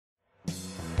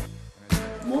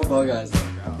bug eyes though.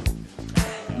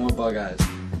 More bug eyes.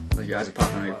 Like your eyes are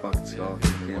popping out of your fucking skull.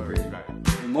 You can't breathe.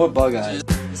 More bug eyes.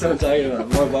 That's what I'm talking about.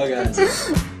 More bug eyes.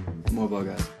 More bug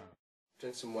eyes.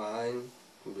 Drink some wine,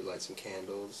 maybe light some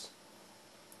candles,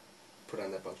 put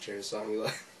on that Buck Cherry song you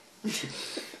like.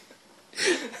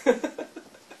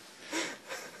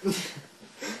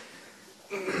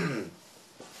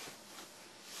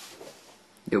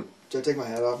 Yep. Should I take my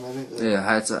hat off, maybe? Yeah,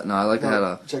 hat's no, I like the hat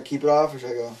off. Should I keep it off or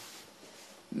should I go?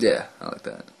 Yeah, I like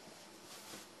that.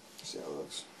 Let's see how it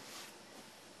looks.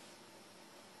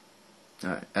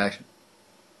 Alright, action.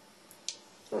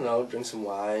 I don't know, drink some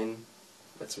wine,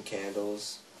 light some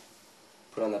candles,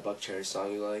 put on that Buck Cherry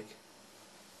song you like.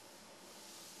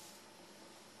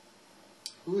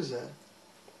 Who is that?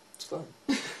 It's fun.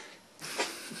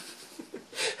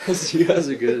 You guys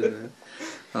are good, man.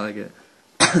 I like it.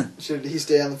 Should he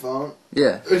stay on the phone?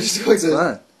 Yeah. Or just go like this?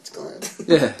 Fine. It's Glenn.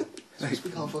 Yeah.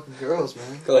 We call fucking girls,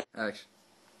 man. Action.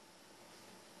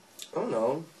 I don't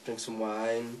know, drink some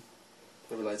wine,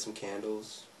 maybe light some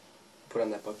candles, put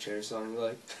on that Buck Cherry song you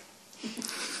like.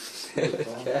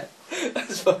 Okay.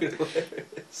 That's fucking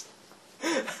hilarious.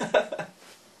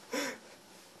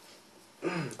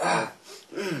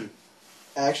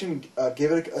 Action.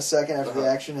 Give it a second after the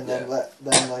action, and then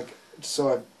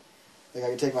so I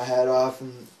can take my hat off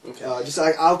and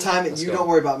I'll time it. Let's you go. don't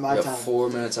worry about my We got time. 4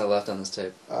 minutes left on this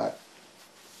tape. All right.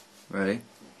 Ready,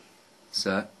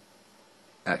 set,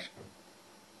 action.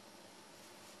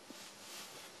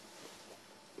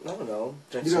 I don't know,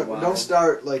 drink You some wine. don't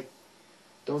start like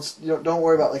don't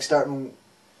worry about like starting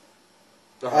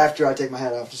after I take my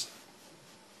hat off. Just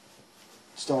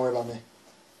don't worry about me.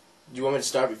 Do you want me to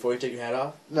start before you take your hat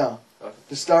off? No. Okay.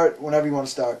 Just start whenever you want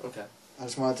to start. Okay. I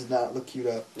just wanted to not look cute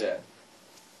up. Yeah.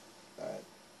 Alright.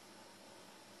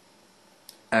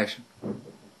 Action.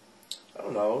 I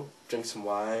don't know, drink some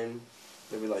wine,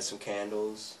 maybe light some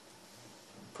candles,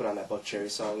 put on that Buck Cherry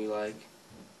song you like.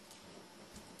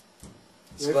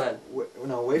 It's fun.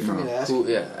 Wait for me to ask. Cool.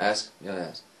 Yeah, ask. You gotta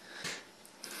ask.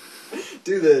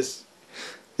 Do this.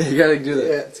 Yeah, you gotta do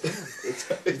that.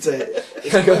 Yeah, it's a.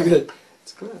 It's good.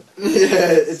 It's good.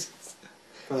 Yeah, it's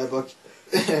for that Buck.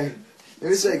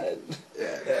 Maybe say,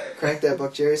 crank that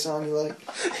Buck Cherry song you like.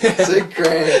 Say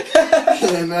crank,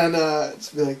 and then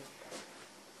just be like,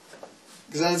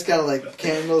 because then it's kind of like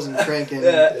candles and cranking.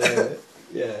 Yeah.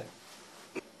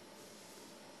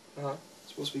 It's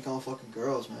supposed to be calling fucking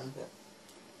girls, man. Yeah.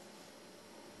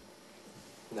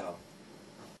 No.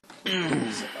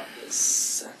 About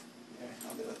this. Here,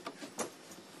 I'll do it.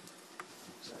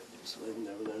 Sorry, so we've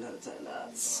never learned how to tie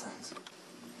knots.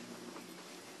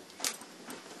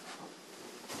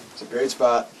 It's a great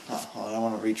spot. Oh, hold on, I don't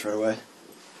want to reach right away.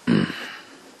 Sorry.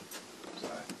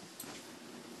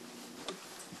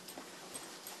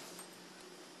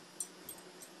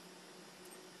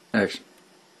 Action.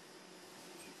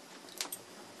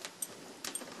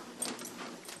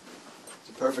 It's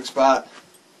a perfect spot.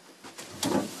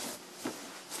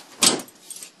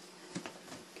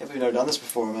 Can't believe we've never done this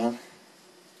before, man.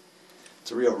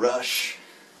 It's a real rush.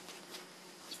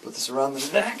 Let's put this around the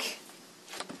neck.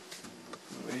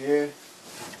 Over here.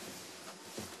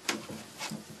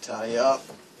 Tie you up.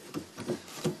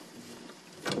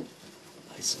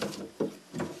 Nice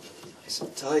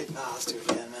and tight. Ah, let's do it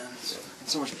again, man. There's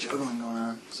so much juggling going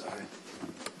on. Sorry.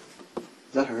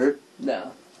 Does that hurt?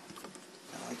 No.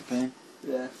 I like the pain.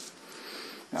 Yeah.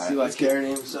 All See right, why let's Karen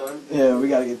named son? Yeah, we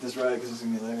gotta get this right because it's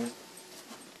gonna be hilarious.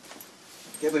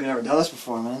 Can't believe we've never done this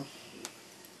before, man.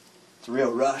 It's a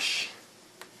real rush.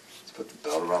 Let's put the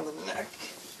belt around the neck.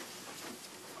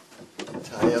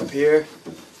 Tie up here.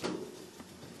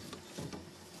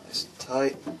 Nice and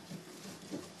tight.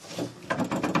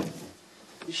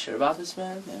 You sure about this,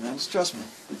 man? Yeah, man, just trust me.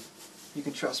 You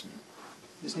can trust me.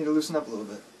 You just need to loosen up a little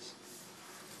bit.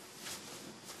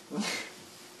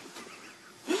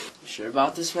 You sure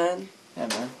about this, man? Yeah,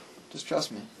 man. Just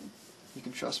trust me. You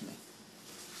can trust me.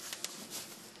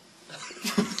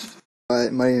 I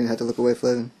might even have to look away,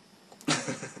 Flavin.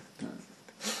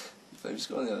 Just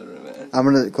go in the other room, man. I'm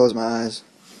gonna close my eyes.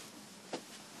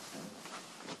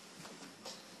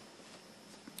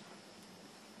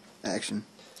 Action.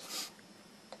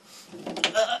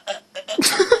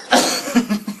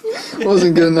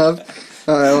 Wasn't good enough.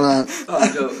 Alright, hold on.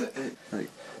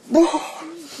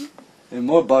 And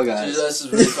more bug eyes. Dude, this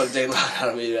is really fucking taking a lot out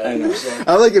of me, man. I know.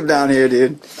 I like him down here,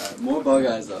 dude. More bug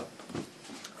eyes though.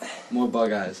 More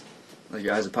bug eyes. Like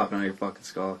your eyes are popping out of your fucking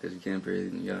skull because you can't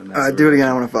breathe and you gotta. Alright, do it again.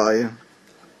 I want to follow you.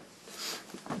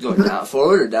 Go down,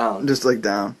 forward or down? Just like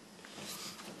down.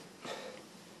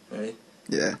 Ready?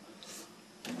 Yeah.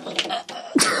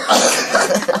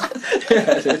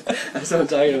 Yeah, dude. That's what I'm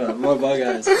talking about. More bug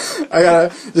eyes. I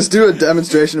gotta just do a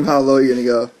demonstration of how low you're gonna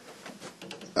go.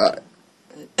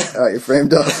 Alright, you're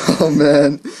framed up. Oh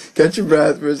man, catch your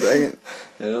breath for a second.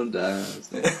 Yeah, don't die.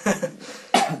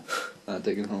 Not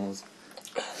taking holes.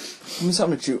 Give me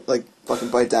something to chew, like fucking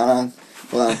bite down on.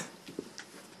 Hold on.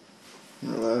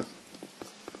 Hello.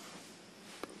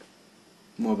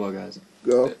 More bug eyes.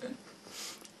 Go.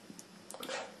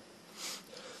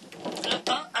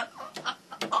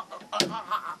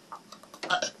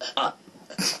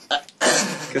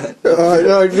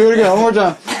 Alright, do it again, one more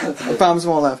time. I promise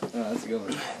one left. Oh, that's a good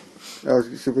one. That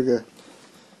was super good.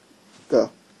 Go.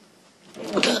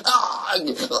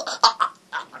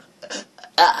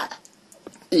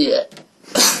 Yeah.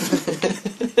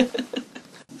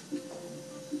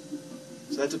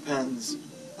 So that depends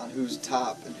on who's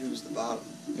top and who's the bottom.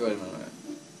 Wait a minute.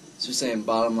 So you're saying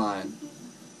bottom line,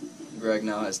 Greg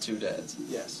now has 2 dads.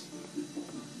 Yes.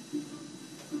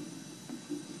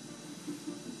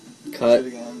 Cut. Do it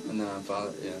again. And then I'm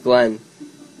father, yeah. Glenn.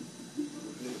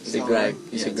 It's Say all Greg. right.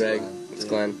 You Yeah, say it's Greg. Glenn. It's Yeah.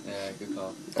 Glenn. Yeah, good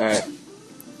call. Alright.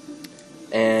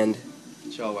 And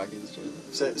Shaw wacky this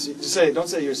Just say, don't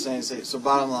say you're saying, say, so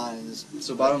bottom line is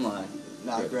So bottom line,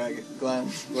 not Greg, Glenn.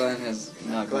 Glenn has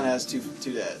not Glenn has two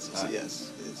dads, so Alright.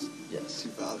 yes, it is Yes. 2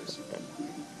 fathers.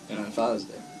 And on Father's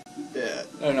Day. Yeah.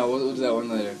 I don't know, we'll do that one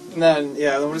later. And then,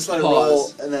 yeah, then we'll just let it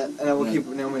Pause. roll, and then we'll keep,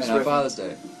 then we'll And just on riff. Father's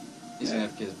Day, he's gonna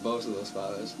have to kiss both of those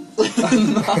fathers.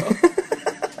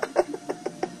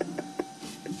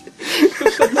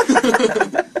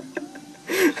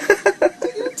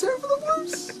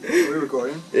 Are we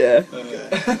recording? yeah. Okay.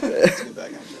 Let's get back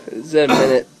on track. It's at a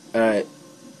minute. Alright.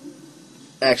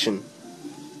 Action.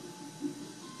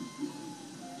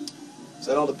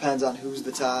 So that all depends on who's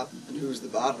the top and who's the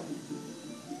bottom.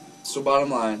 So bottom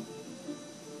line,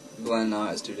 Glenn now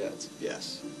has 2 dads.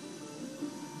 Yes.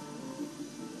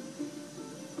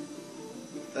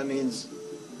 That means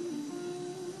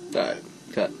Alright.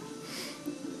 Cut.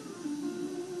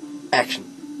 Action.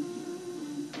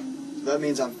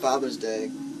 on Father's Day,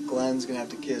 Glenn's gonna have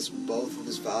to kiss both of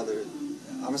his fathers.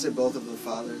 I'm gonna say both of the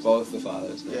fathers. Both the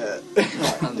fathers. Yeah.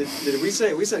 did we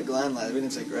said Glenn last? We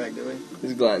didn't say Greg, did we?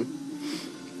 This is Glenn.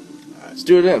 Alright. Let's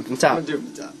do it again from I'm top. gonna do it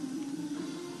from the top.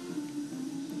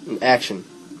 Action.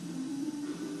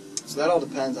 So that all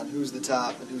depends on who's the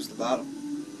top and who's the bottom.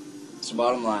 So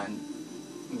bottom line,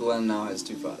 Glenn now has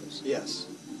 2 fathers. Yes.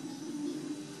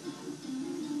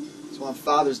 So on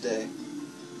Father's Day,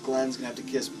 Glenn's gonna have to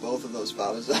kiss both of those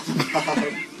fathers on the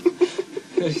bottom.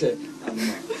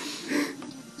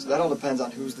 So that all depends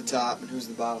on who's the top and who's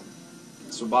the bottom.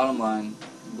 So bottom line,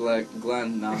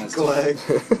 Glenn now has Gleg.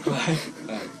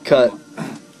 Cut.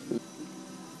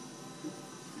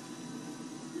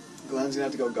 Glenn's gonna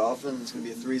have to go golfing. It's gonna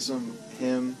be a threesome.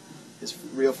 Him, his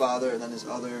real father, and then his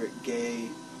other gay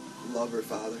lover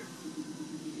father.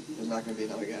 There's not gonna be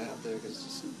another guy out there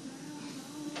because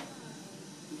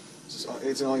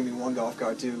it's only gonna be one golf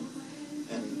cart too.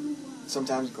 And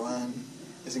sometimes Glenn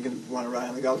isn't gonna want to ride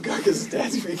on the golf cart because his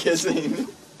dad's gonna be kissing.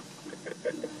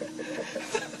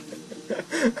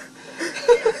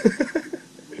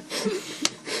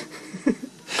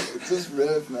 It's just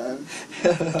riff, man.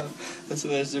 That's the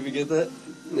best. Did we get that?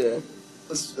 Yeah.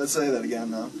 Let's say that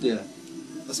again though. Yeah.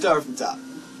 Let's start from top.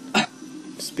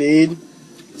 Speed.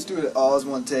 Let's do it all as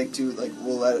one take too. Like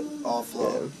we'll let it all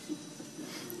flow. Yeah.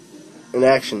 And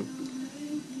action.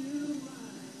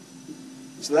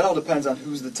 So that all depends on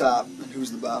who's the top and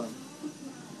who's the bottom.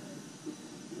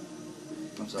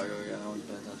 I'm sorry, go again. I wasn't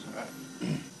paying attention. Alright.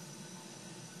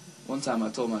 One time I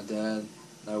told my dad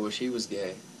that I wish he was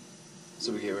gay,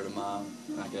 so we get rid of mom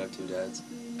and I could have 2 dads.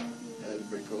 Yeah, that'd be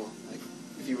pretty cool. Like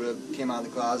if you would have came out of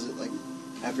the closet, like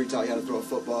after he taught you how to throw a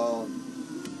football,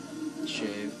 and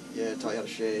Shave, taught you how to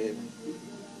shave.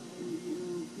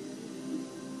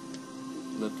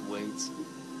 lift weights.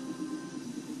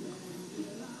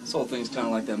 This whole thing's kind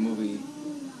of like that movie,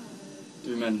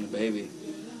 3 Men and a Baby,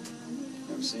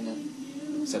 Never seen it.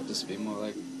 except this would be more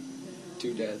like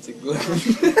 2 dads and Glenn. Yeah,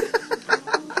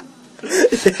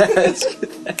 let's get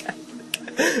that.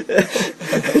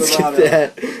 Let's get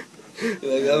that. You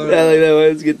like that one? I like that one.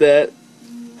 Let's get that.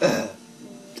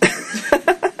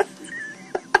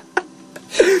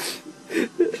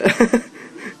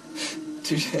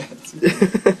 2 dads.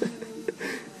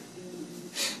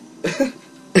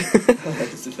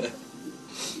 Let's do that.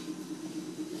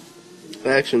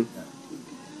 Action.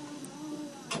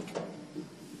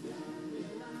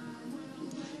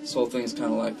 This whole thing's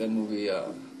kind of like that movie,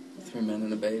 3 Men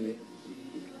and a Baby.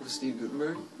 With Steve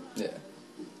Gutenberg? Yeah.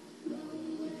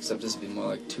 Except this would be more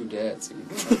like 2 dads.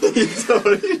 So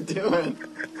what are you doing?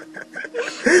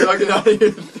 Talking out of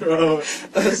your throat.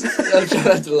 I'm trying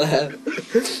not to laugh.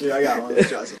 Yeah, I got one. Let's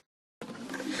try some.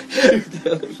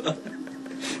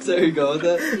 So you go with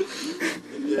that?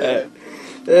 Yeah.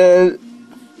 And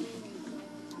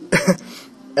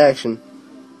action.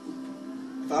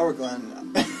 If I were Glenn,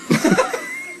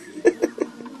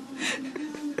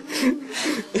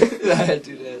 I had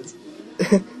two dads.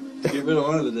 You've been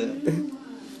one of the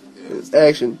dads.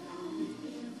 Action.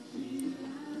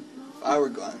 if I were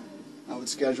Glenn, I would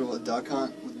schedule a duck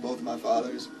hunt with both my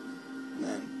fathers, and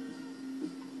then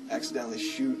accidentally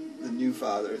shoot the new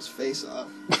father's face off.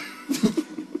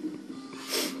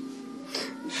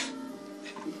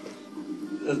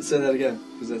 Say that again,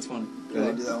 because that's funny. Can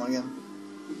I do that one again?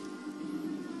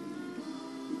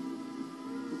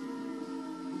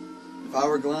 If I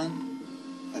were Glenn,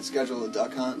 I'd schedule a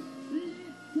duck hunt,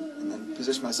 and then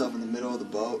position myself in the middle of the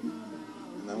boat,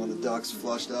 and then when the duck's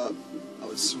flushed up, I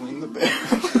would swing the barrel.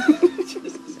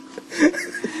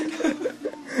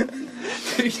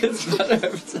 It gets better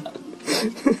every time.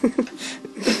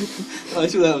 I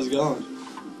like where that was going.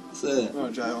 Say that. You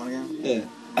want to try that one again? Yeah.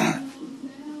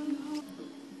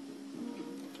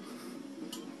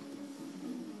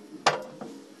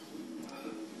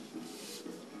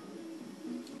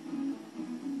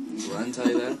 Glenn tell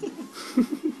you that?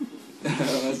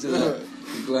 Let's do that.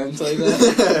 Glenn tell you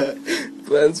that?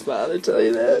 Glenn's father tell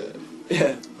you that?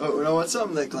 Yeah. Oh, you know what's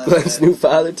something that Glenn's new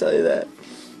father tell you that?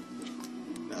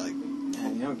 You know, like,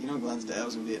 man, you know Glenn's dad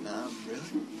was in Vietnam?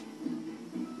 Really?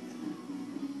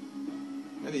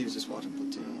 Maybe he was just watching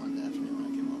Platoon one afternoon when I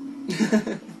came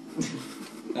home.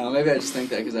 No, maybe I just think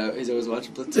that because he's always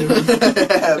watching Platoon.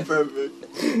 Yeah, perfect.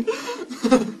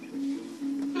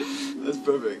 That's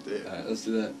perfect, dude. Alright, let's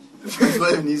do that.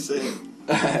 Let him you say it.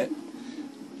 Alright.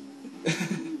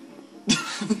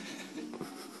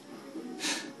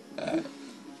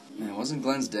 Man, wasn't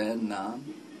Glenn's dad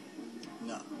Nam?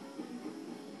 No.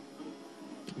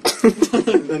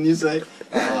 Then you say,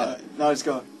 no, just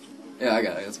go. Yeah, I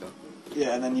got it. Let's go.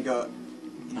 Yeah, and then you go.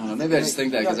 I don't know, maybe I just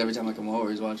think that because every time I come over,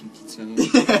 he's watching Platoon.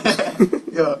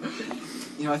 Go.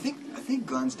 You know, I think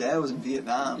Glenn's dad was in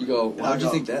Vietnam. You go, And why I would you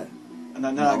go- think that? And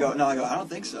then No. I go, I don't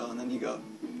think so. And then you go,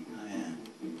 oh yeah.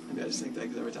 Maybe I just think that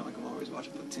because every time I come over, he's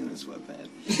watching Platoon in sweatpants.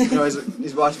 You know,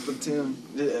 he's watching Platoon.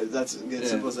 That's as good, Yeah.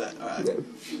 simple as that. All right.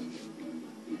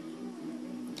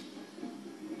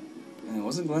 Man,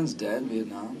 wasn't Glenn's dad in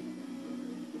Vietnam?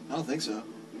 I don't think so.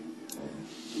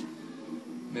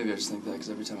 Maybe I just think that because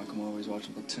every time I come over, he's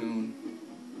watching Platoon.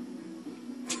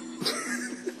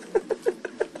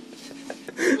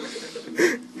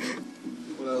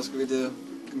 What else can we do?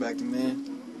 Come back to me.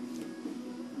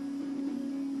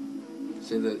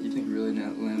 Say that you think we really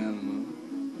landed on the moon.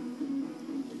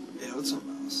 Yeah, what's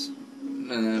something else? And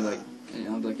then like, and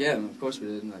I'm like, yeah, of course we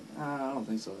did. And like, I don't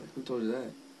think so. Like, who told you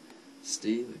that?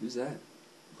 Steve. Like, who's that?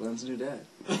 Glenn's new dad.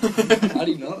 How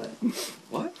do you know that?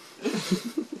 What?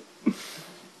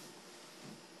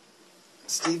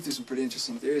 Steve threw some pretty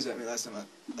interesting theories at me last time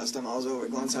I was over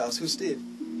at Glenn's house. Who's Steve?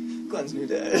 Glenn's new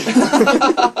dad.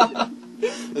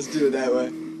 Let's do it that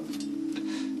way.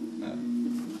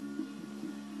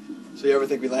 So you ever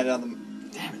think we landed on the...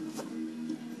 Damn it.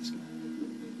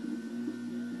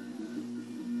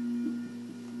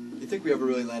 You think we ever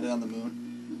really landed on the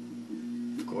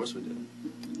moon? Of course we did.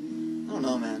 I don't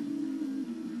know,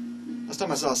 man. Last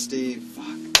time I saw Steve... Fuck.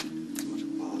 Too much of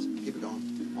a pause. Keep it going.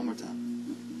 One more time.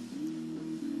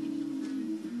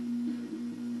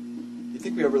 You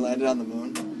think we ever landed on the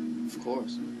moon? Of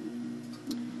course.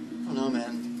 I don't know,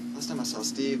 man. Last time I saw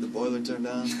Steve, the boiler turned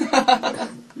on.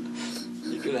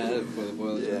 You could have had it before the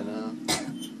boiler. Yeah, no.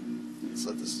 Let's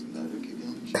let this keep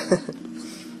going.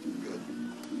 Good.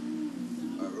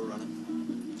 Alright, we're running.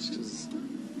 Just because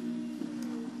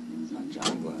it's not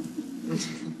John Glenn.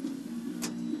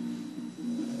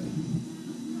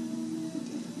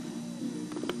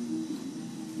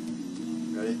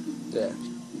 Ready? Yeah.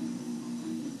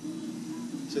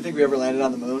 So you think we ever landed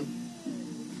on the moon?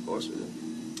 Of course we did.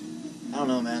 I don't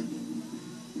know, man.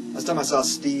 Last time I saw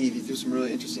Steve, he threw some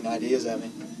really interesting ideas at me.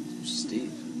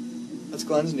 Steve. That's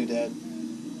Glenn's new dad.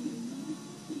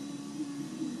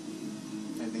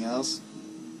 Anything else?